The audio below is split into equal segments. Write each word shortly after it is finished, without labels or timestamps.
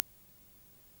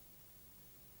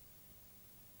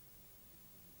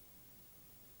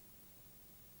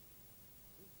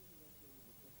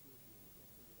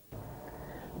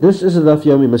This is a Daf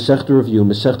Yomi Masechta review,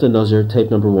 Masechta Nazir,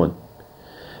 tape number 1.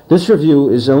 This review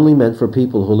is only meant for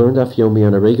people who learn Daf Yomi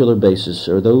on a regular basis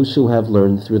or those who have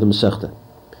learned through the Masechta.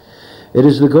 It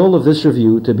is the goal of this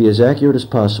review to be as accurate as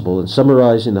possible in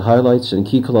summarizing the highlights and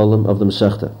key kalalim of the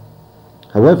Masechta.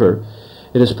 However,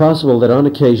 it is possible that on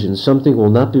occasion something will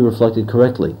not be reflected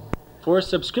correctly. For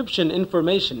subscription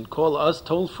information, call us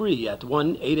toll-free at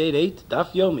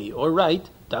 1-888-DAF-YOMI or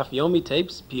write Daf Yomi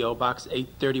Tapes, P.O. Box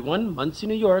 831, Monsey,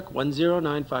 New York,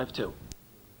 10952.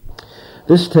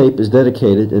 This tape is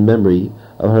dedicated in memory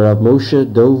of Harav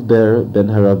Moshe Dov Ber ben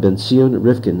Harav ben Zion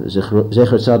Rivkin, Zecher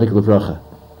Tzadik Livracha.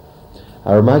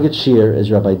 Our Maggid Shir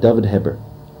is Rabbi David Heber.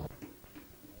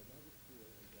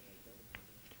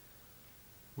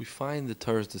 We find the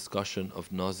Torah's discussion of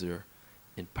Nazir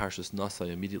in Parshas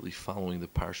Nasai immediately following the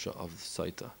Parsha of the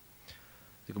Saita.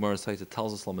 The Gemara Saita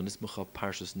tells us, Lama Nismacha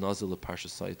Parshas Nazir le Parshas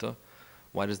Saita.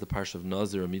 Why does the Parsha of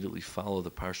Nazir immediately follow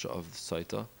the Parsha of the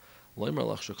Saita? Loimer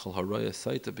lachsha kol haraya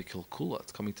Saita b'kil kula.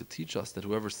 It's coming to teach us that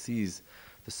whoever sees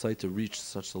the Saita reach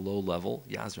such a low level,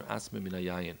 Yazir Asme min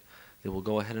hayayin, they will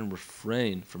go ahead and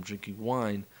refrain from drinking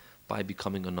wine by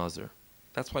becoming a Nazir.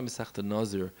 That's why Masechta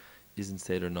Nazir is in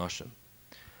Seder Nashim.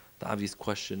 The obvious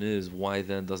question is, why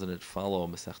then doesn't it follow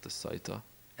Masechta Saita,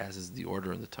 as is the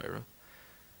order in the Torah?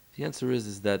 The answer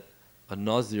is that a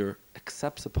Nazir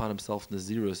accepts upon himself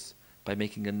Nazirus by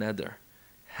making a neder.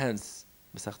 Hence,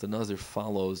 Masechta Nazir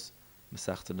follows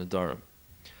Masechta Nadarim.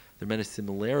 There are many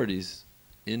similarities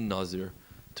in Nazir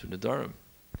to Nadarim.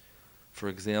 For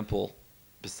example,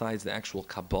 besides the actual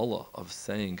Kabbalah of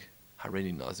saying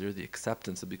Hareini Nazir, the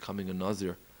acceptance of becoming a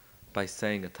Nazir by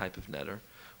saying a type of neder,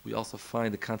 we also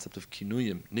find the concept of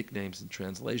kinuyim, nicknames and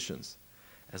translations,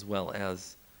 as well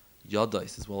as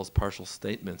yadais, as well as partial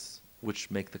statements, which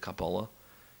make the Kabbalah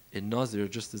in Nazir,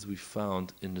 just as we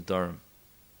found in Nadarim.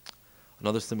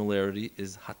 Another similarity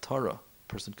is hatara. A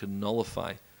person could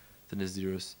nullify the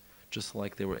Nazirus just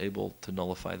like they were able to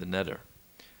nullify the neder.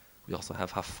 We also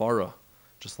have hafara,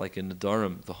 just like in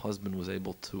Nadarim, the husband was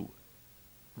able to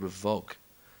revoke,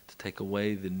 to take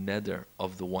away the neder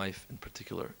of the wife in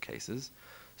particular cases.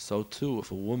 So too,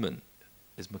 if a woman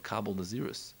is makabel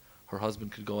Nazirus, her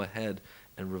husband could go ahead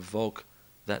and revoke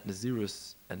that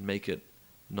Nazirus and make it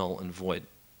null and void.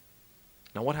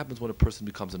 Now what happens when a person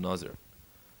becomes a Nazir?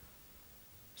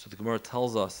 So the Gemara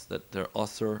tells us that they're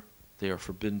asur, they are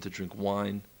forbidden to drink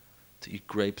wine, to eat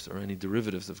grapes or any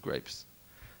derivatives of grapes.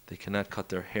 They cannot cut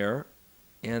their hair,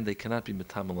 and they cannot be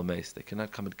metamel lameis. They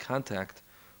cannot come in contact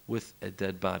with a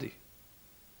dead body.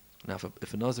 Now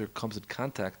if a Nazir comes in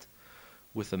contact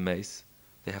with a mace,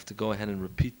 they have to go ahead and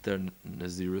repeat their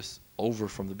Nazirus over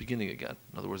from the beginning again.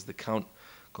 In other words, the count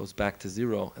goes back to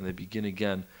 0 and they begin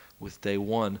again with day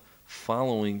 1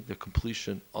 following the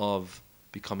completion of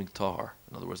becoming tahar.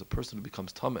 In other words, a person who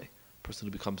becomes tameh,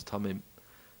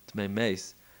 tameh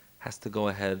mace, has to go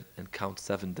ahead and count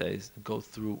 7 days and go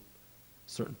through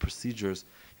certain procedures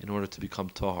in order to become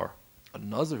tahar. A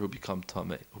Nazir who became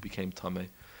tameh,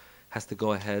 has to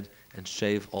go ahead and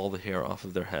shave all the hair off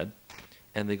of their head,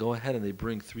 and they go ahead and they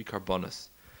bring 3 karbanos.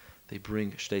 They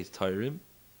bring shtei tayrim,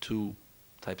 2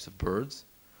 types of birds,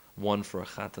 one for a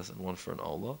chatas and one for an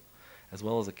olah, as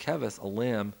well as a keves, a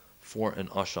lamb, for an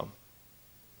asham.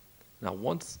 Now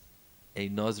once a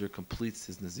Nazir completes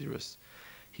his Nazirus,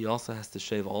 he also has to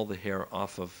shave all the hair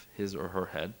off of his or her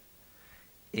head,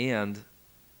 and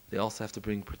they also have to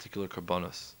bring particular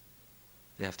karbanos.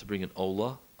 They have to bring an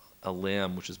olah, a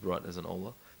lamb which is brought as an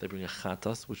olah. They bring a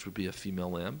chatas, which would be a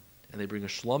female lamb, and they bring a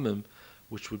shlamim,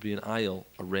 which would be an ayil,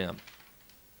 a ram.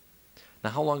 Now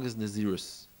how long is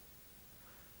Nazirus?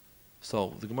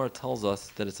 So the Gemara tells us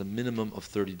that it's a minimum of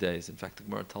 30 days. In fact, the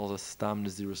Gemara tells us stam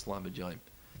Nazirus lamed yaim,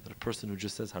 that a person who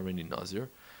just says Hareini Nazir,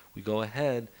 we go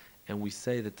ahead and we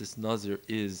say that this Nazir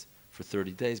is for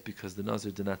 30 days because the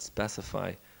Nazir did not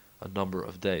specify a number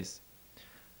of days.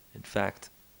 In fact,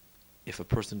 if a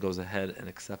person goes ahead and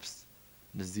accepts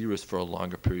Nazirus for a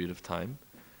longer period of time,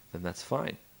 then that's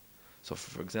fine. So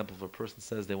for example, if a person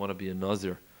says they want to be a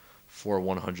Nazir for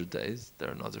 100 days,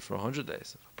 they're a Nazir for 100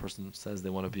 days. If a person says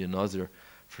they want to be a Nazir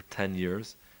for 10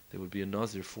 years, they would be a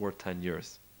Nazir for 10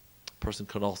 years. A person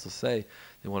could also say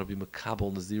they want to be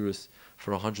makabel Nazirus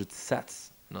for 100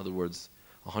 sets. In other words,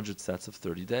 100 sets of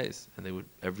 30 days. And they would,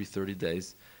 every 30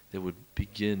 days, they would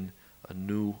begin a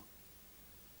new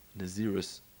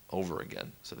Nazirus over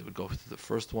again. So they would go through the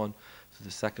first one, through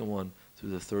the second one, through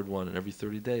the third one, and every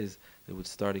 30 days they would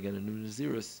start again a new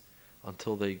Nazirus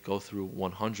until they go through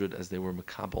 100 as they were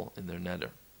makabel in their neder.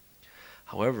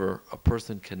 However, a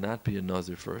person cannot be a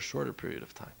Nazir for a shorter period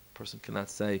of time. A person cannot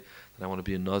say that I want to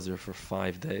be a Nazir for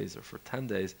 5 days or for 10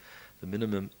 days. The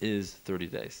minimum is 30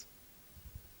 days.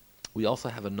 We also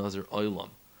have a Nazir Olam.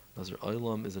 Nazir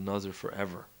Olam is a Nazir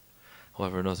forever.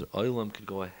 However, a Nazir Olam could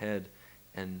go ahead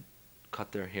and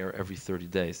cut their hair every 30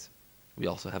 days. We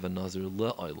also have a Nazir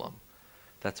Le'olam.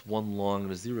 That's one long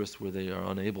Nazirus where they are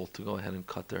unable to go ahead and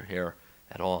cut their hair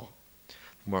at all. The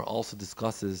Gemara also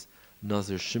discusses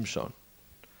Nazir Shimshon.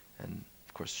 And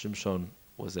of course, Shimshon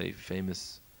was a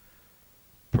famous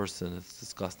person that's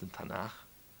discussed in Tanakh.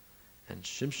 And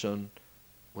Shimshon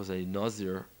was a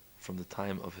Nazir from the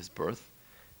time of his birth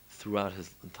throughout his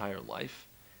entire life.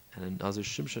 And a Nazir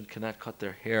Shimshon cannot cut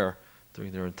their hair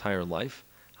during their entire life.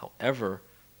 However,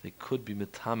 they could be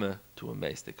mitame to a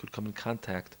mace. They could come in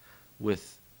contact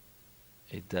with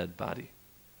a dead body.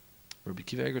 Rabbi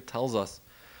Akiva Eiger tells us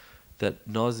that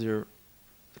Nazir,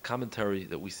 the commentary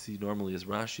that we see normally as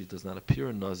Rashi, does not appear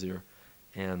in Nazir,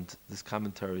 and this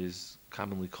commentary is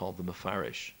commonly called the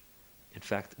Mefaresh. In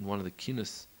fact, in one of the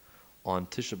kinas on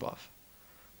Tisha B'Av,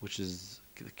 which is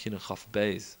the Kina Chaf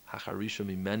Beis, Hacharisha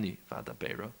Mimeni Vada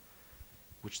Beira,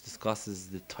 which discusses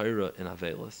the Torah in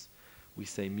Avelis, we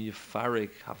say Mi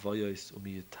Farek Havoyos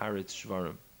Umi Taritz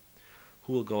Shvarim.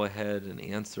 Who will go ahead and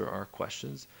answer our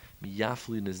questions? Mi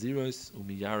Yafli Naziros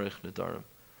Umi Yarech Nadarim.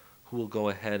 Who will go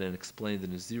ahead and explain the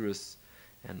Naziros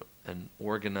and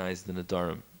organize the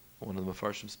Nadarim? One of the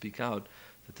Mefarshim speak out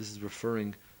that this is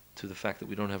referring to the fact that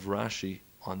we don't have Rashi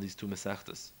on these two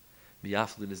Masechtas.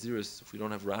 Miyafli Naziris, if we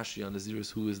don't have Rashi on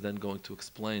Naziris, who is then going to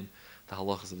explain the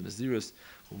halachas of Naziris?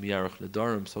 Umiyarach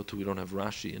Nadarim, so too we don't have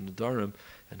Rashi in Nadarim,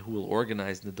 and who will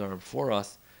organize Nadarim for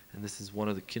us? And this is one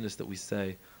of the kinnis that we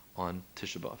say on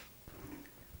Tisha B'Av.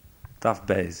 Daf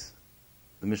Beis.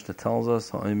 The Mishnah tells us,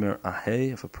 Ha'omer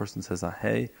Ahei, if a person says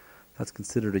Ahei, that's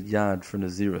considered a yad for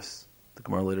Naziris. The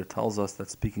Gemara later tells us that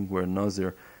speaking where a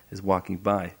Nazir is walking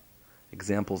by.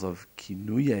 Examples of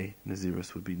Kinuye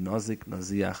Naziris would be Nazik,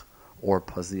 Naziach, or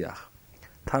Paziach.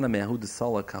 Tana me'ahu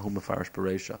desala kahu mefarish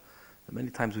bereisha. Many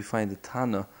times we find the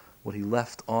Tana, what he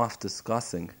left off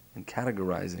discussing and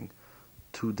categorizing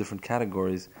two different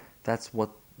categories, that's what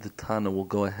the Tana will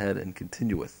go ahead and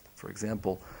continue with. For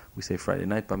example, we say Friday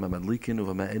night, Bama Madlikin,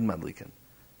 Uva Ma'en Madlikin.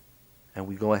 And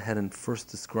we go ahead and first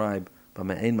describe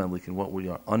Bama Ein Madlikin, what we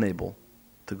are unable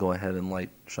to go ahead and light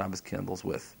Shabbos candles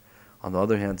with. On the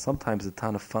other hand, sometimes the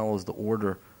Tana follows the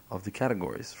order of the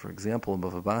categories. For example, in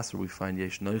Bava Basra we find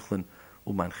Yesh Neuchlin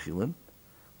Umanchilin,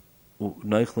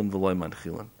 Neuchlin V'loy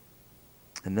Manchilin.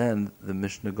 And then the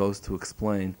Mishnah goes to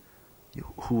explain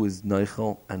who is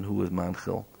Neuchel and who is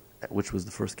Manchil, which was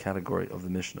the first category of the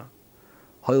Mishnah.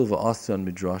 Hoyel v'asyan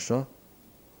midrasha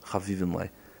chavivin lei.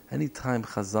 Anytime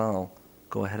Chazal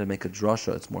go ahead and make a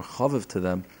drasha, it's more chaviv to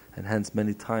them, and hence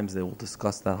many times they will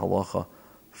discuss that halacha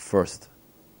first.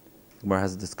 The Gemara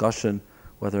has a discussion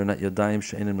whether or not yadayim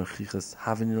she'enin mechichas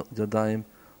havin yadayim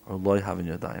or loy havin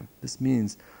yadayim. This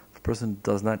means if a person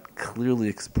does not clearly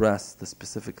express the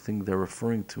specific thing they're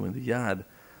referring to in the yad,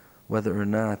 whether or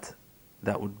not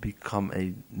that would become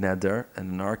a neder,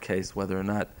 and in our case, whether or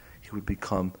not he would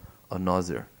become a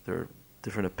nazir. There are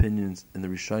different opinions in the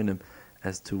Rishonim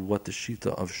as to what the shita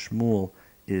of Shmuel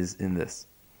is in this.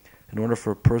 In order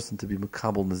for a person to be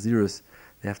Makabal Nazirus,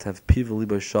 they have to have Piva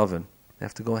Liba Shavin. They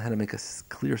have to go ahead and make a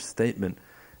clear statement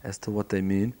as to what they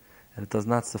mean, and it does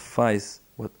not suffice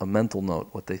with a mental note,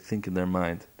 what they think in their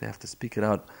mind. They have to speak it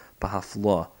out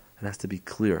Bahafla. It has to be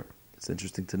clear. It's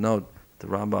interesting to note that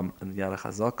the Rambam and the Yad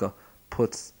HaChazaka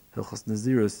puts Hilchos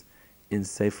Nazirus in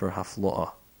Sefer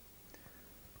Hafla'ah.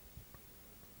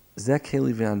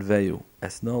 Zekeli ve'anveyu,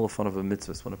 esno l'fon of a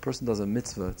mitzvah. When a person does a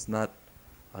mitzvah, it's not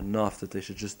enough that they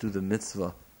should just do the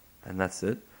mitzvah and that's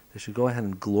it. They should go ahead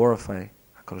and glorify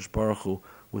HaKadosh Baruch Hu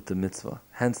with the mitzvah.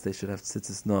 Hence, they should have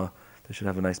tzitzis na. They should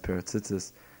have a nice pair of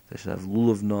tzitzis. They should have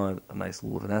lulav na, a nice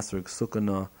lulav and esrog, sukkah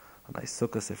na, a nice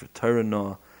sukkah, sefer Torah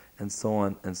na, and so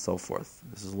on and so forth.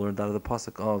 This is learned out of the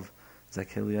pasuk of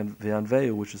Zekeli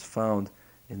ve'anveyu, which is found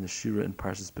in the Shira in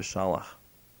Parshas Beshalach.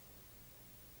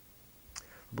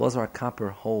 Blazer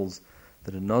HaKaper holds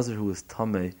that a Nazir who is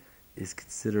Tameh is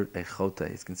considered a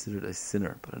Choteh, is considered a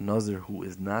sinner, but a Nazir who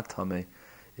is not Tameh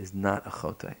is not a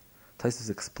Choteh. Taisus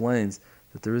explains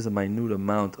that there is a minute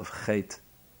amount of Chet,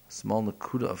 a small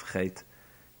nakuda of Chet,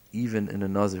 even in a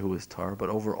Nazir who is Tar, but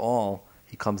overall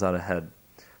he comes out ahead.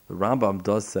 The Rambam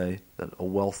does say that a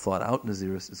well thought out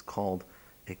Naziris is called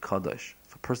a Kadosh.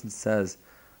 If a person says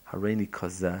Hareini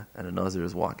Kazeh, and a Nazir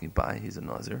is walking by, he's a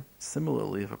Nazir.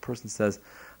 Similarly, if a person says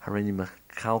Hareini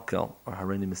Mechalkel or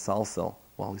Hareini Misalsel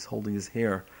while he's holding his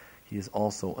hair, he is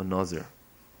also a Nazir.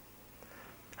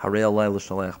 Harei Alay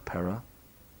L'Shalech Pera,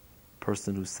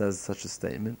 person who says such a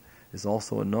statement, is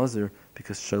also a Nazir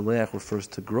because Shalech refers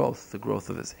to growth, the growth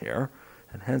of his hair,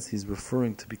 and hence he's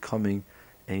referring to becoming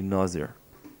a Nazir.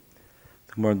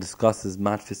 The Gemara discusses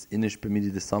matfis inish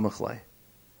b'midi de samachlai.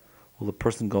 Will a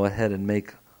person go ahead and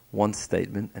make one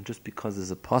statement, and just because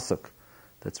there's a pasuk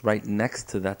that's right next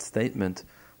to that statement,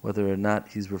 whether or not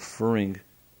he's referring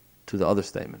to the other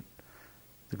statement?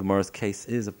 The Gemara's case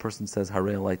is a person says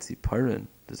Harei alai tziparin.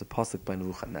 There's a pasuk by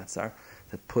Nebuchadnezzar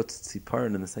that puts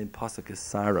tziparin in the same pasuk as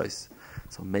sarais.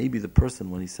 So maybe the person,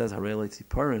 when he says Harei alai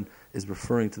tziparin, is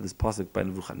referring to this pasuk by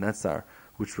Nebuchadnezzar,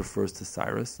 which refers to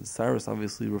Cyrus, and Cyrus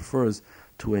obviously refers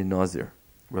to a Nazir.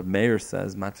 Reb Meir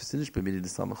says matfis inish b'midi de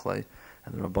samachlai,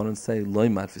 and the Rabbanan say loy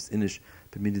matfis inish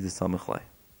b'midi de samachlai.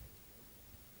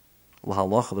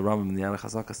 L'halacha, the Rambam in the Yana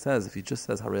Chazaka says, if he just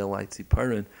says Harei alai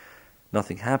tziparin,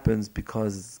 nothing happens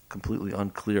because it's completely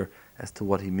unclear as to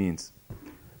what he means.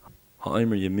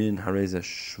 Ha'omer yamin harei zeh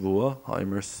shvua,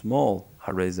 ha'omer small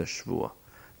harei zeh shvua.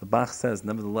 The Bach says,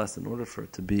 nevertheless, in order for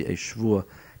it to be a shvua,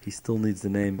 he still needs the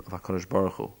name of HaKadosh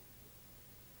Baruch Hu.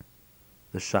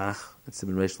 The Shach, at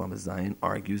Siman Reish Lamed Zayin,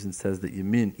 argues and says that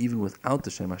yamin, even without the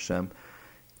Shem Hashem,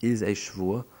 is a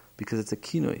shvua because it's a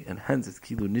kinoi, and hence it's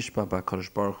kilu nishba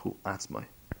ba'HaKadosh Baruch Hu atzmai.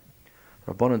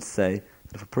 Rabbanan say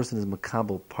that if a person is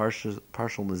makabel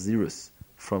partial nazirus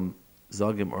from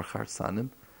zagim or charsanim,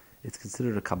 it's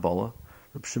considered a kabbalah.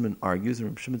 Reb Shimon argues, and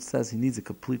Reb Shimon says he needs a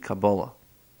complete kabbalah.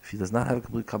 If he does not have a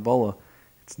complete kabbalah,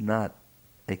 it's not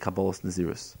a kabbalah's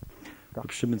nazirus.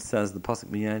 Reb Shimon says the pasuk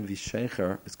miyayin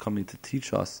v'shecher is coming to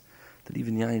teach us that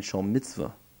even yayin shal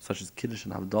mitzvah, such as kiddush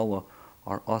and havdalah,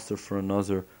 are asur for a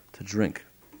nazir to drink.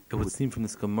 It would seem from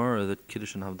this Gemara that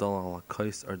Kiddush and Havdalah ala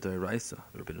kais are d'oraisa.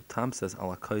 Rabbeinu Tam says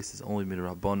ala kais is only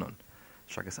midrabanan.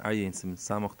 Shagas Aryeh in Siman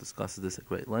Samach discusses this at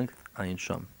great length. Ayin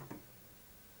Sham.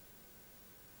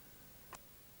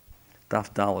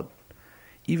 Daf Dalad.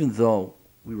 Even though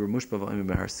we were mushba v'ayim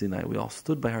by Har Sinai, we all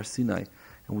stood by Har Sinai,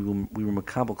 and we were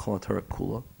makabel kol haTorah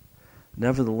kula.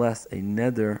 Nevertheless, a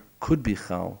neder could be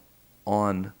chal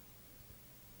on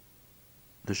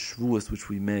the shvuas which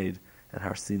we made at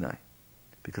Har Sinai,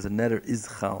 because a neder is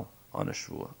chal on a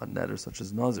shvua, a neder such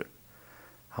as nazir.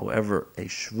 However, a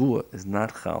shvua is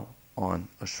not chal on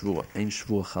a shvua. Ein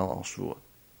shvua chal al shvua.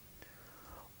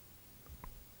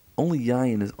 Only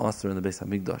yayin is aser in the Beis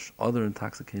Hamikdash. Other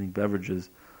intoxicating beverages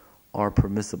are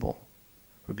permissible.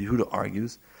 Rabbi Yehuda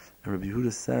argues, and Rabbi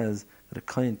Yehuda says that a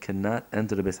kohen cannot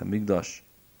enter the Beis Hamikdash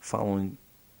following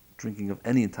drinking of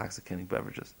any intoxicating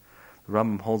beverages. The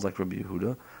Rambam holds like Rabbi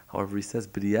Yehuda. However, he says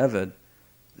b'di'evad,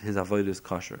 his avodah is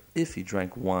kosher. If he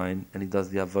drank wine and he does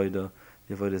the avodah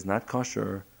is not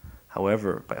kosher.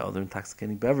 However, by other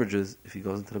intoxicating beverages, if he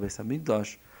goes into the Beis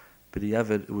Hamikdash,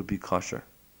 b'di'evad, it would be kosher.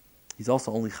 He's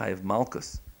also only chayiv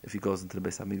malchus if he goes into the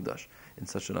Beis Hamikdash in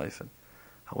such an oifen.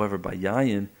 However, by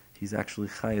yayin, he's actually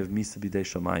chayiv misa b'dei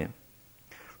shamayim.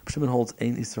 Reb Shimon holds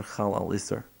ein iser chal al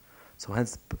iser. So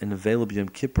hence, in Nevela Yom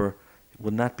Kippur, it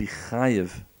would not be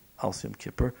chayiv al Yom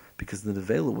Kippur because the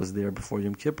Nevela was there before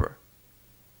Yom Kippur.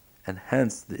 And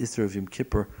hence, the Isser of Yom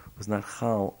Kippur was not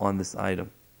chal on this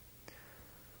item.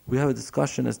 We have a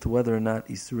discussion as to whether or not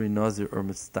Isurei Nazir or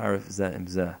Mitztaref Zeh Im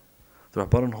Zeh. The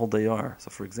Rabbanan hold they are. So,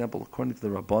 for example, according to the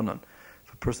Rabbanan,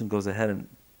 if a person goes ahead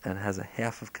and has a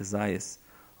half of kazayas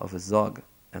of a zog,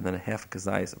 and then a half of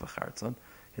kazayas of a chartzon,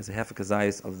 he has a half of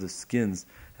kazayas of the skins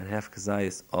and half of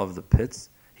kazayas of the pits,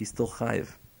 he's still chayiv.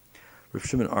 Reb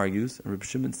Shimon argues, and Reb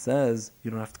Shimon says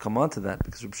you don't have to come on to that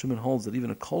because Reb Shimon holds that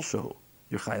even a kol shehu,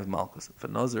 you're chayiv malchus. If a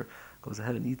nazir goes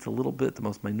ahead and eats a little bit, the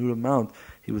most minute amount,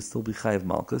 he would still be chayiv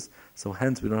malchus. So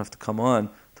hence we don't have to come on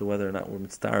to whether or not we're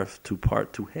mitzdarif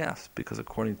two halves, because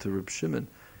according to Reb Shimon,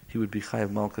 he would be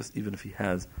chayiv malchus even if he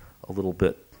has a little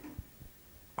bit.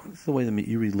 According to the way the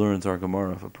Meiri learns our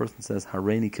Gemara, if a person says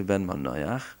hareini kiven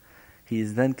manayach, he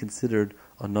is then considered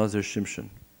a nazir shimshon.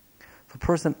 If a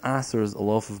person asers a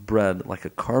loaf of bread like a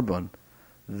carbon,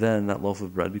 then that loaf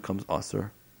of bread becomes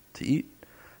aser to eat.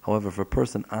 However, if a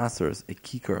person asers a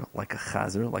kikar like a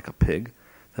chazer, like a pig,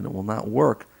 then it will not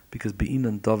work because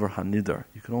be'inan davar hanidar.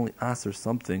 You can only aser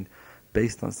something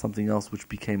based on something else which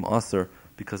became aser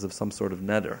because of some sort of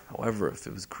neder. However, if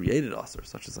it was created aser,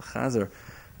 such as a chazer,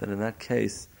 then in that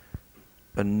case,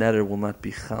 a neder will not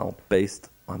be chal based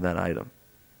on that item.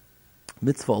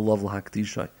 Mitzvah alav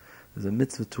l'hakdishay. There's a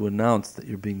mitzvah to announce that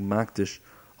you're being makdish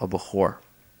a bechor.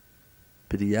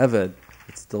 B'di'eved,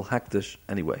 it's still hakdish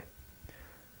anyway.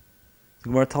 The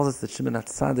Gemara tells us that Shimon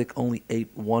HaTzadik only ate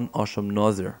one Asham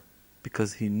Nazir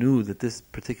because he knew that this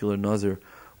particular Nazir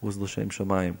was L'Shem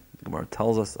Shamayim. The Gemara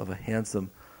tells us of a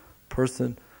handsome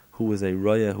person who was a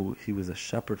Raya, he was a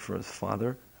shepherd for his father,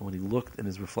 and when he looked in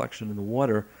his reflection in the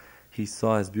water, he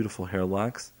saw his beautiful hair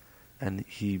locks, and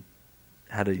he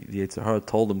had the Yetzer Hara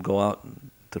told him, go out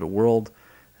into the world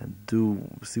and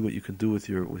see what you can do with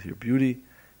your beauty.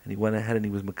 And he went ahead and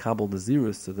he was makabel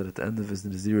Nazirus, so that at the end of his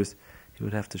Nazirus, he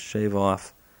would have to shave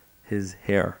off his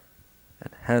hair.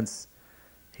 And hence,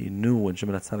 he knew, when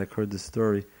Shimon HaTzadik heard this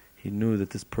story, he knew that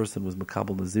this person was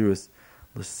makabel Nazirus,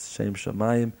 l'shem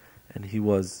shamayim, and he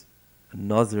was a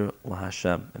Nazir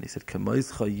l'Hashem. And he said,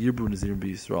 K'maischa yirbu Nazirim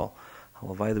b'Yisrael.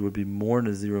 Halavai, there would be more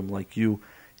Nazirim like you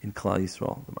in Klal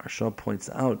Yisrael. The Maharsha points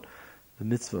out the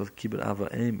mitzvah of Kibbut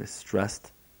Ava'im is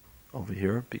stressed over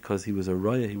here because he was a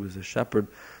raya, he was a shepherd.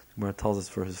 The Gemara tells us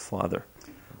for his father.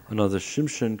 Another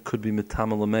Shimshon could be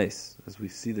Mitama Lameis, as we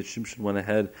see that Shimshon went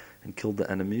ahead and killed the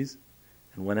enemies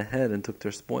and went ahead and took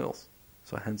their spoils.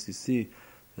 So hence you see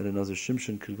that another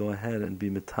Shimshon could go ahead and be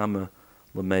Mitama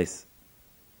Lameis.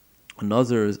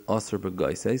 Another is Asr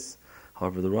B'Gaises.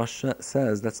 However, the Rosh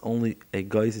says that's only a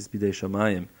Gaises B'dei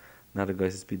Shamayim, not a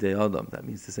Gaises B'dei Adam. That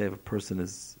means to say if a person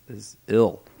is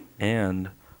ill and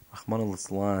Rahman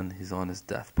al-Islan, he's on his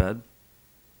deathbed,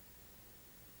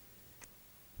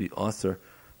 be Asr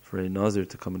for a Nazir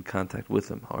to come in contact with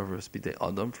him. However, if B'dei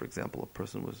Adam, for example, a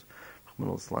person was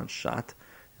Rahman al-Islan shot,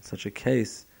 in such a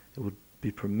case, it would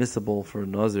be permissible for a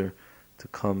Nazir to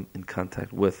come in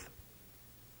contact with.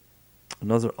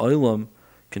 Another Olam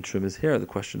can trim his hair. The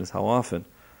question is how often.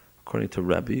 According to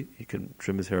Rabbi, he can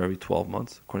trim his hair every 12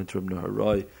 months. According to Rabbi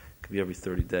Naharai, it could be every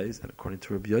 30 days. And according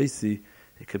to Rabbi Yaisi,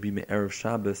 it could be me'erev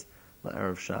Shabbos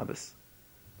la'erev Shabbos.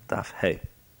 Daf Hey.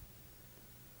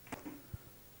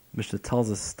 Mishnah tells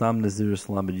us Stam Nazirus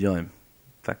Lamed Yom. In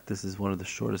fact, this is one of the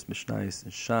shortest Mishnayos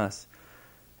in Shas,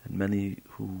 and many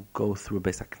who go through a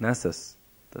Beis HaKnesses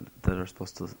that are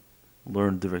supposed to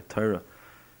learn Divrei Torah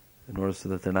in order so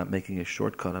that they're not making a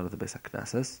shortcut out of the Beis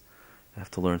HaKnesses. They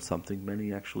have to learn something.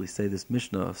 Many actually say this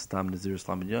Mishnah of Stam Nazirus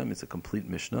Lamed Yom is a complete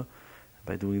Mishnah. And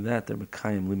by doing that, they're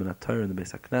Mekayim Limanat Torah in the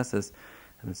Beis HaKnesses,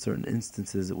 and in certain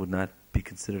instances it would not be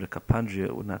considered a kapandria,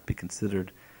 it would not be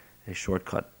considered a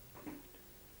shortcut.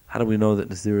 How do we know that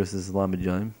Nazirus is Lamed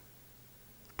Yom?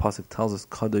 The Pasuk tells us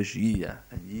Kadosh Yiyah,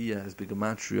 and Yiyah is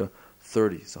Bigamatria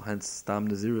 30, so hence Stam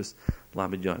Nazirus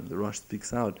Lamed Yom. The Rosh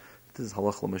speaks out, this is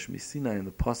Halach L'Mishmi Sinai, and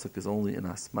the Pasuk is only in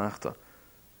Asmachta.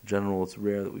 In general, it's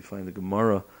rare that we find the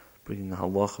Gemara bringing the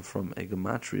halacha from a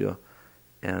gematria,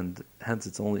 and hence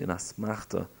it's only in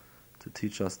Asmachta to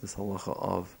teach us this halacha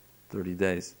of 30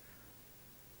 days.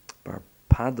 Bar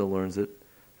Pada learns it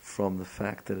from the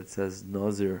fact that it says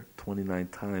Nazir 29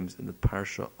 times in the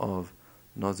parsha of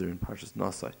Nazir in Parshas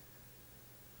Nasai.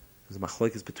 There's a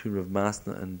machlokes between Rav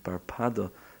Masna and Bar Pada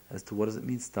as to what does it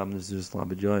mean Stam Nazirus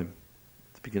Lamed Yom.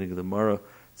 At the beginning of the Gemara, it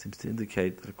seems to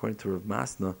indicate that according to Rav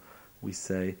Masna, we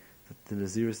say that the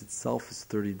Nazirus itself is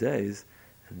 30 days,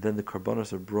 and then the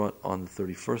Karbanos are brought on the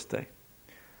 31st day.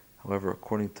 However,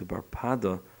 according to Bar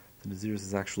Pada, the Nazirus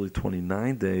is actually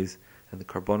 29 days, and the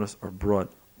Karbanos are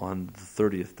brought on the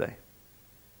 30th day.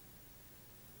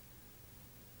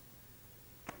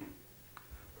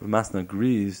 Rav Masna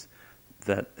agrees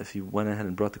that if he went ahead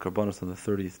and brought the Karbanos on the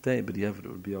 30th day, but it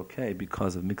would be okay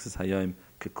because of Mixas Hayayim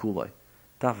Kekulai.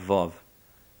 Daf Vav.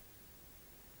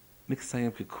 Mixas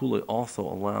Hayayim Kekulai also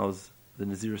allows the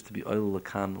Nazirus to be Oil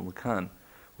Lakan and Lakan,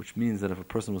 which means that if a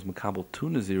person was Makabal 2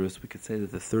 Nazirus, we could say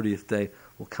that the 30th day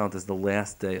will count as the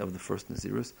last day of the first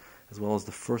Nazirus, as well as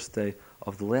the first day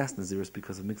of the last Nazirus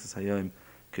because of Mixas Hayayim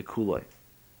Kekulai.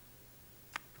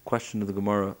 The question of the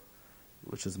Gemara,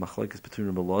 which is machlekes between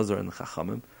Rabbi Lazar and the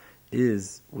Chachamim,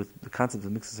 is with the concept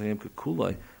of Mixas Hayayim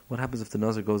Kekulai, what happens if the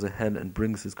Nazir goes ahead and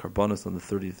brings his Karbanos on the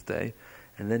 30th day,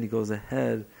 and then he goes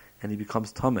ahead and he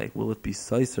becomes Tameh? Will it be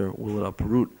Saiser? Will it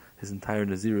uproot his entire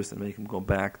Nazirus and make him go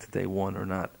back to day one or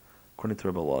not? According to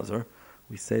Rabbi Lazar,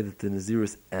 we say that the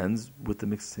Nazirus ends with the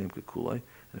Mixas Hayayim Kekulai, and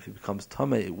if he becomes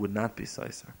Tameh, it would not be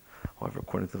Saiser. However,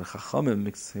 according to the Chachamim,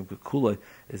 Mixas Hayayim Kekulai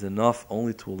is enough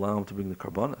only to allow him to bring the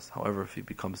Karbanos. However, if he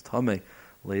becomes Tameh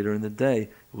later in the day, it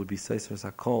would be Saiser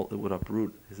Sakol, it would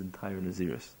uproot his entire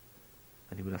Nazirus,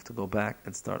 and he would have to go back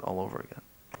and start all over again.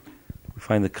 We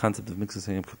find the concept of Mixas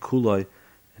Hayayim Kekulai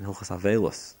in Hilchas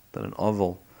Avelos, that an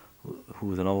Avel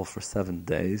who is an Avel for 7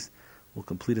 days will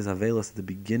complete his Avelos at the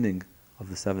beginning of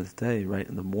the 7th day, right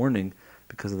in the morning,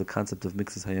 because of the concept of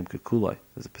Mixas Hayayim Kekulai.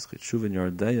 There's a Pesach Shuv in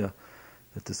Yeridea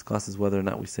that discusses whether or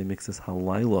not we say Mixas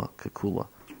Halayla Kekula,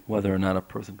 whether or not a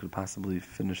person could possibly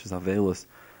finish his Avelos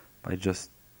by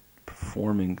just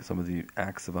performing some of the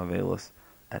acts of Avelos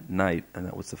at night, and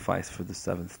that would suffice for the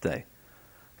 7th day.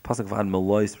 The Pasuk Vad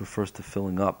Melois refers to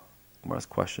filling up. Gemara's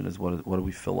question is, what do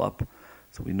we fill up?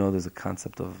 So we know there's a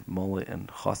concept of Mole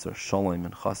and Chaser, Sholem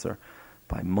and Chaser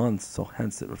by months, so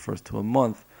hence it refers to a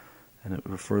month, and it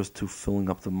refers to filling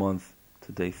up the month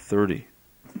to day 30.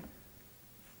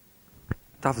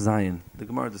 Daf Zayin, the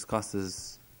Gemara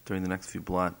discusses during the next few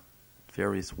blot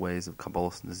various ways of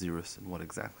Kabbalas Nazirus and what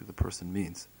exactly the person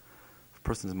means. If a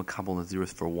person is Makabal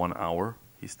Nazirus for 1 hour,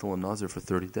 he's still a Nazir for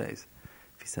 30 days.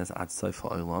 If he says Ad Saif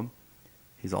HaOlam,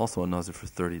 he's also a Nazir for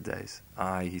 30 days.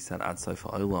 He said Ad Saif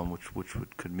HaOlam, which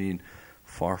could mean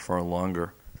far, far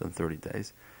longer than 30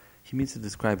 days. He means to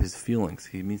describe his feelings.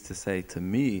 He means to say, to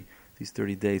me, these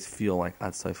 30 days feel like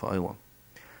Ad Saif HaOlam.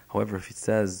 However, if he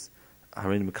says,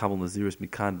 Hareini Makabal Nazirus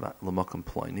Mikad L'Makam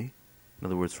Ploini, in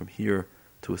other words, from here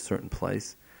to a certain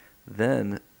place,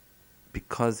 then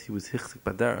because he was Hichzik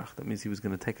Baderach, that means he was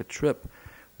going to take a trip,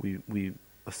 we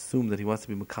assume that he wants to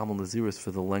be Makabal Nazirus for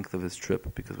the length of his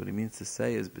trip, because what he means to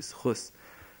say is, B'schus,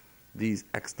 these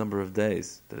X number of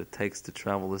days that it takes to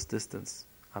travel this distance,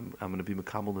 I'm going to be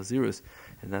Makabal Nazirus,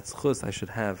 and that's Chus, I should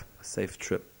have a safe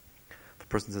trip. If a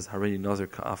person says, Hareini Nazir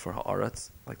Ka'afar Ha'aretz,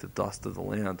 like the dust of the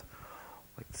land,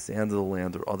 like the sand of the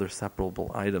land, or other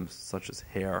separable items, such as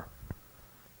hair,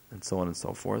 and so on and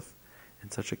so forth,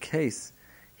 in such a case,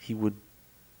 he would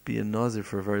be a Nazir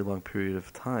for a very long period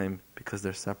of time because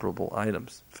they're separable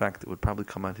items. In fact, it would probably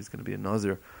come out he's going to be a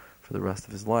Nazir for the rest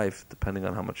of his life, depending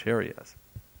on how much hair he has.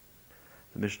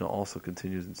 The Mishnah also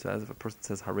continues and says, if a person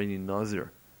says Hareini Nazir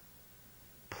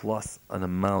plus an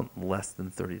amount less than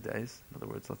 30 days, in other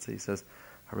words, let's say he says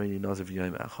Hareini Nazir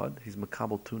v'yayim echad, he's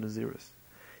makabel 2 Naziris.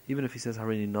 Even if he says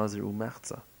Hareini Nazir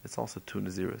u'mechza, it's also 2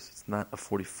 Naziris. It's not a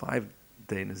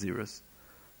 45-day Naziris,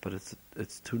 but it's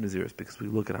 2 Naziris, because we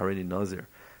look at Hareini Nazir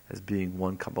as being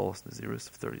one Kabbalas Naziris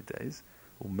of 30 days.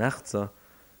 U'mechza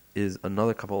is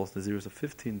another Kabbalas Naziris of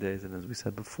 15 days, and as we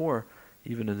said before,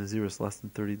 even a Naziris less than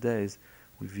 30 days,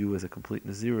 we view as a complete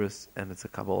Naziris, and it's a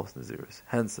Kabbalas Naziris.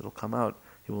 Hence, it'll come out,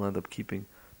 he will end up keeping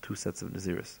 2 sets of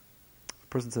Naziris. If a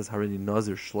person says Hareini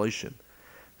Nazir Shloishim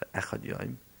ve'echad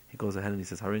yaim, he goes ahead and he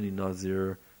says Hareini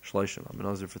Nazir Shloishim, I'm a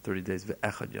Nazir for 30 days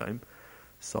ve'echad yaim.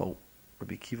 So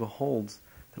Rabbi Kiva holds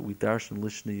that we darshan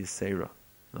lishna yisera.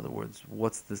 In other words,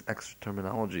 what's this extra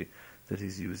terminology that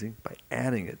he's using? By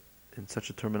adding it in such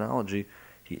a terminology,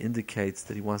 he indicates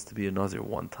that he wants to be a Nazir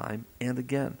one time and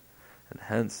again. And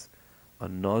hence, a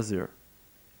Nazir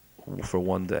for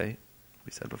 1 day,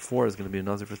 we said before, is going to be a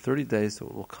Nazir for 30 days, so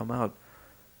it will come out,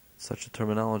 such a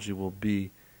terminology will be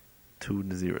 2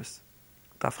 Naziris.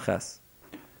 Daf Ches,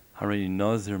 Hareini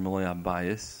Nazir Malay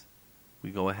Abayis. We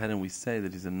go ahead and we say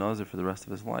that he's a Nazir for the rest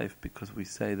of his life because we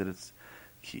say that it's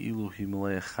Ki'ilu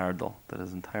Himalaya Chardal, that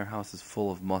his entire house is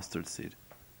full of mustard seed.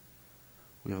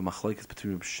 We have a machlekes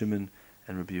between Reb Shimon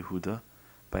and Rabbi Yehuda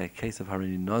by a case of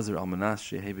Hareini Nazir Almanas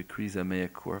Shehe Bekriza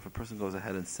Meya Kur. If a person goes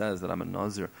ahead and says that I'm a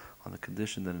Nazir on the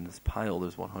condition that in his pile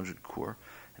there's 100 Kur,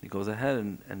 and he goes ahead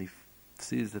and he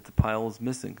sees that the pile is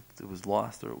missing, it was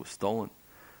lost or it was stolen.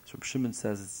 So Reb Shimon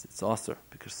says it's Aser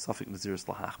because Safik Nazir is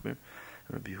Lahachmir, and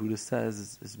Rabbi Yehuda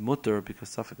says it's Mutter because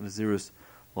Safik Nazir is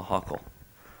Lahakal.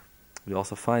 We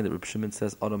also find that Reb Shimon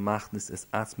says Adam Machnis is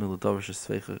Atzmi L'Davar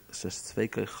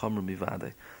Shesveika Chamr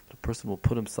Mivade. The person will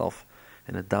put himself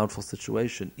in a doubtful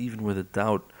situation, even where the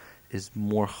doubt is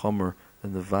more Chamr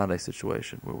than the Vade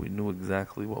situation, where we knew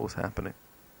exactly what was happening.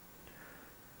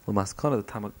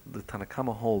 L'maskana, the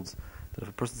Tanakama holds that if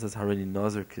a person says Hareini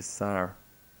Nazir Kisar,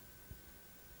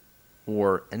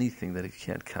 or anything that he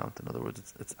can't count, in other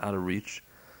words, it's out of reach,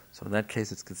 so in that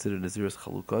case it's considered Naziris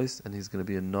Chalukos, and he's going to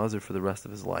be a Nazir for the rest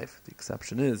of his life. The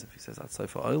exception is, if he says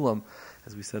Atzaifa Olam,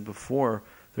 as we said before,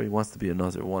 there he wants to be a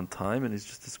Nazir one time, and he's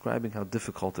just describing how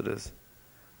difficult it is.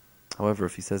 However,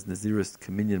 if he says Naziris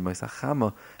Kaminyan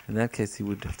Maisachama, in that case he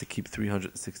would have to keep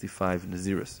 365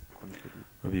 Naziris.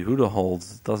 Rabbi Yehuda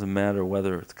holds it doesn't matter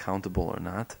whether it's countable or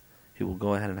not. He will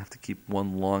go ahead and have to keep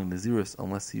one long Naziris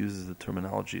unless he uses the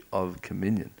terminology of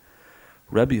Kaminyan.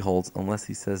 Rebbe holds unless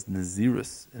he says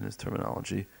Naziris in his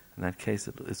terminology, in that case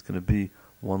it's going to be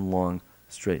one long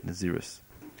straight Naziris.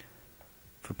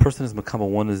 If a person is Makama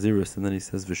one Naziris and then he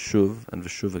says Vishuv and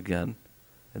Vishuv again,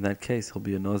 in that case he'll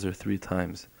be a Nazir 3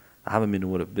 times. Ahavamina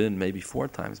would have been maybe 4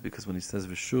 times, because when he says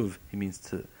Vishuv, he means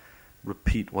to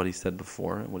repeat what he said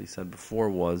before, and what he said before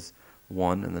was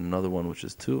 1 and then another one which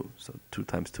is 2, so 2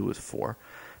 times 2 is 4.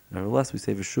 Nevertheless, we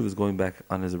say Vishuv is going back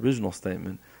on his original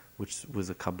statement, which was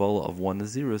a Kabbalah of 1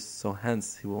 Naziris, so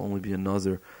hence he will only be a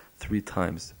Nazir 3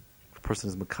 times. If a person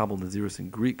is Makabal Naziris in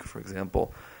Greek, for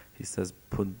example, he says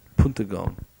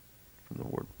puntagon, from the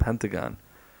word pentagon.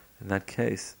 In that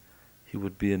case, he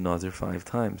would be a Nazir 5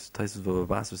 times. Taisus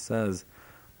Vavabasar says,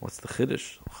 what's the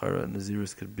Chiddush?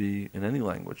 Naziris could be in any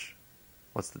language.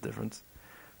 What's the difference?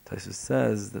 Taisus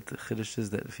says that the Chiddush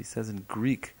is that if he says in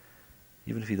Greek,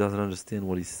 even if he doesn't understand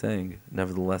what he's saying,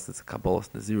 nevertheless it's a Kabbalas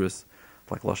Naziris,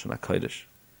 like Lashon HaKodesh.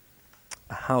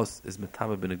 A house is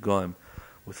Metaba bin Goim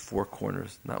with 4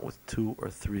 corners, not with 2 or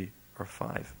 3 or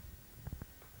 5.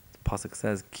 The pasuk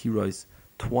says kiros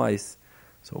twice,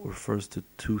 so it refers to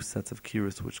 2 sets of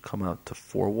kiros which come out to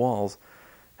 4 walls.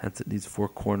 Hence it needs 4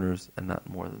 corners and not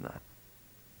more than that.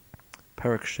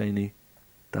 Perek Sheni,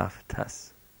 Daf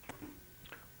Tes.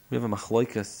 We have a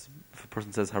machloikas. If a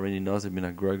person says Harini Nazir min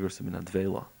HaGregor min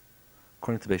HaDvela,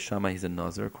 according to Beis Shammai he's a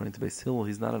Nazir. According to Beis Hillel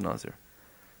he's not a Nazir.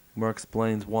 Gemara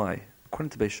explains why.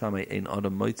 According to Beis Shammai, ein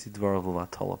adam moitzi dvarav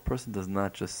levatala. A person does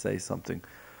not just say something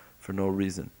for no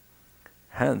reason.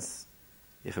 Hence,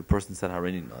 if a person said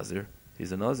Harini Nazir,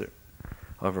 he's a Nazir.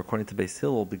 However, according to Beis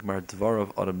Hillel, Bigmar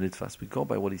dvarav adam nitfas. We go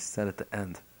by what he said at the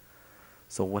end.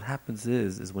 So what happens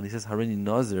is when he says Harini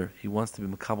Nazir, he wants to be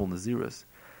Makabal Nazirus.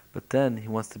 But then he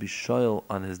wants to be shoyal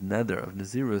on his neder of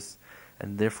Nazirus,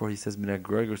 and therefore he says Min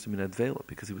HaGregor to Min HaDvela,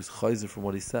 because he was chayzer from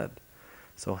what he said.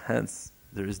 So hence,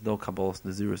 there is no Kabbalas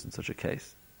Nazirus in such a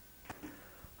case.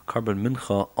 A Karban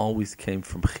Mincha always came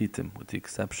from Chitim, with the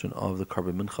exception of the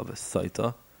Karban Mincha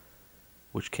V'Saita,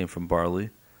 which came from barley,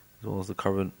 as well as the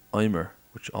Karban Omer,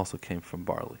 which also came from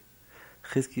barley.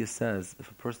 Chizkiah says,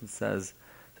 if a person says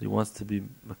that he wants to be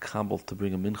makabel to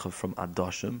bring a mincha from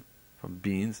adashim, from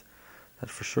beans, that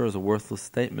for sure is a worthless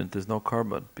statement. There's no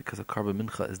karban, because a karban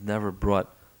mincha is never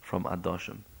brought from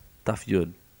adashim. Daf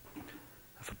Yud.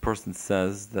 If a person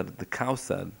says that the cow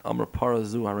said, Amr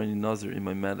parazu harini nazir in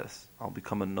my medis, I'll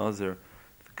become a nazir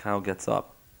if the cow gets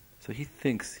up. So he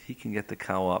thinks he can get the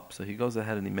cow up. So he goes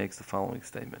ahead and he makes the following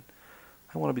statement.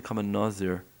 I want to become a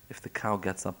nazir if the cow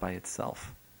gets up by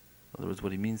itself. In other words,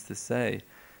 what he means to say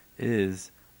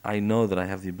is, I know that I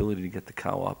have the ability to get the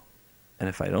cow up, and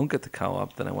if I don't get the cow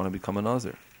up, then I want to become a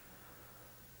nazir.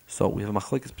 So we have a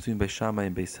machlekes between Beis Shammai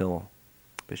and Beis Hillel.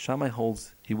 Beis Shammai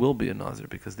holds he will be a nazir,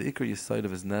 because the ikar yesod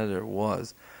of his neder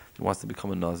was he wants to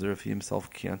become a nazir if he himself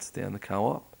can't stand the cow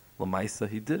up. Lamaisa,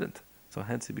 he didn't, so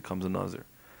hence he becomes a nazir.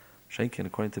 Shenkin,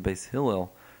 according to Beis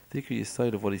Hillel, the ikar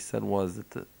yesod of what he said was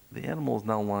that the animal is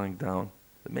now lying down.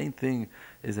 The main thing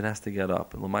is it has to get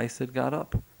up, and Lamaisa it got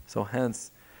up, so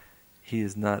hence he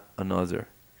is not a nazir,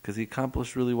 because he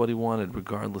accomplished really what he wanted,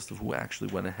 regardless of who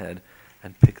actually went ahead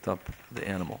and picked up the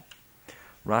animal.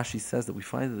 Rashi says that we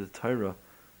find in the Torah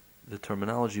the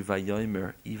terminology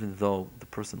vayomer, even though the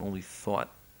person only thought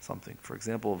something. For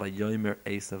example, vayomer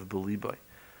Esav b'libai,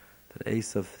 that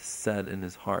Esav said in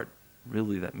his heart.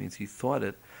 Really, that means he thought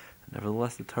it.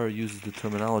 Nevertheless, the Torah uses the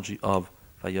terminology of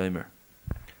vayomer.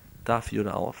 Daf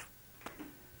Yud Aleph.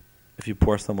 If you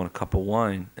pour someone a cup of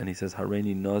wine and he says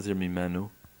Hareini Nazir mimenu,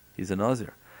 he's a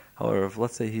Nazir. However, if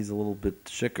let's say he's a little bit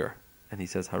shikker and he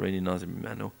says Hareini Nazir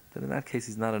mimenu, then in that case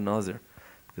he's not a Nazir,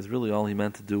 because really all he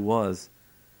meant to do was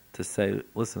to say,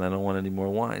 listen, I don't want any more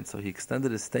wine. So he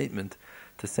extended his statement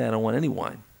to say, I don't want any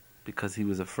wine, because he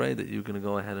was afraid that you're going to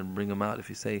go ahead and bring him out. If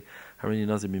you say Hareini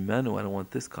Nazir mimenu, I don't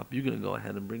want this cup, you're going to go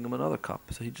ahead and bring him another cup.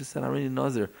 So he just said Hareini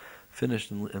Nazir,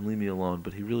 finished, and leave me alone.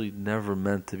 But he really never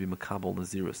meant to be Makabal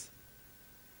Nazirus.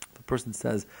 The person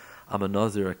says, I'm a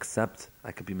Nazir, except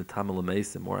I could be Metamel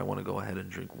Mesim, or I want to go ahead and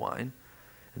drink wine.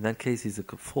 In that case, he's a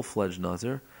full-fledged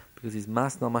Nazir, because he's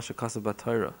Masna Mashakasa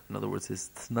Batayra. In other words, his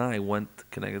T'nai went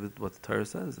connected to what the Torah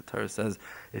says. The Torah says,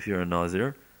 if you're a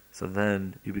Nazir, so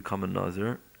then you become a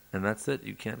Nazir, and that's it.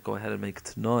 You can't go ahead and make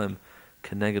T'noim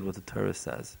connected what the Torah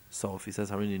says. So if he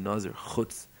says, Harini Nazir,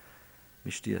 Chutz,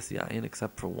 Mishtiyas Yayin,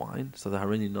 except for wine, so the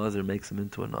Harini Nazir makes him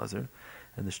into a Nazir.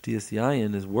 And the Shtiyas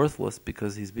Yayin is worthless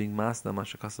because he's being Masna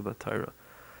Mashakasa Batayra.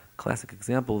 Classic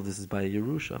example of this is by a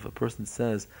Yerusha. If a person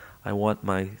says, I want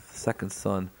my second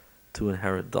son to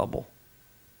inherit double,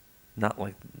 not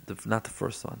the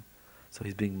first son. So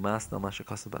he's being Masna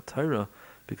Mashakasa Batayra,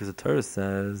 because the Torah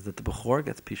says that the Bechor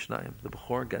gets Pishnayim. The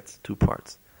Bechor gets 2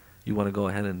 parts. You want to go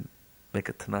ahead and make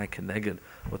a Tanai Keneged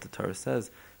what the Torah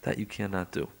says, that you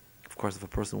cannot do. Of course, if a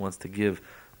person wants to give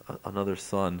another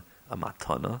son a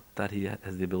matana, that he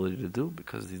has the ability to do,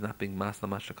 because he's not being masna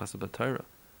mashakasa b'Torah.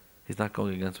 He's not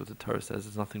going against what the Torah says.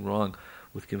 There's nothing wrong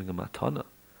with giving a matana.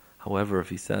 However, if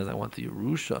he says, I want the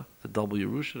Yerusha, the double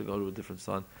Yerusha, to go to a different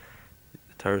son,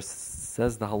 the Torah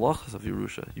says the halachas of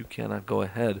Yerusha. You cannot go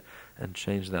ahead and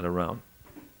change that around.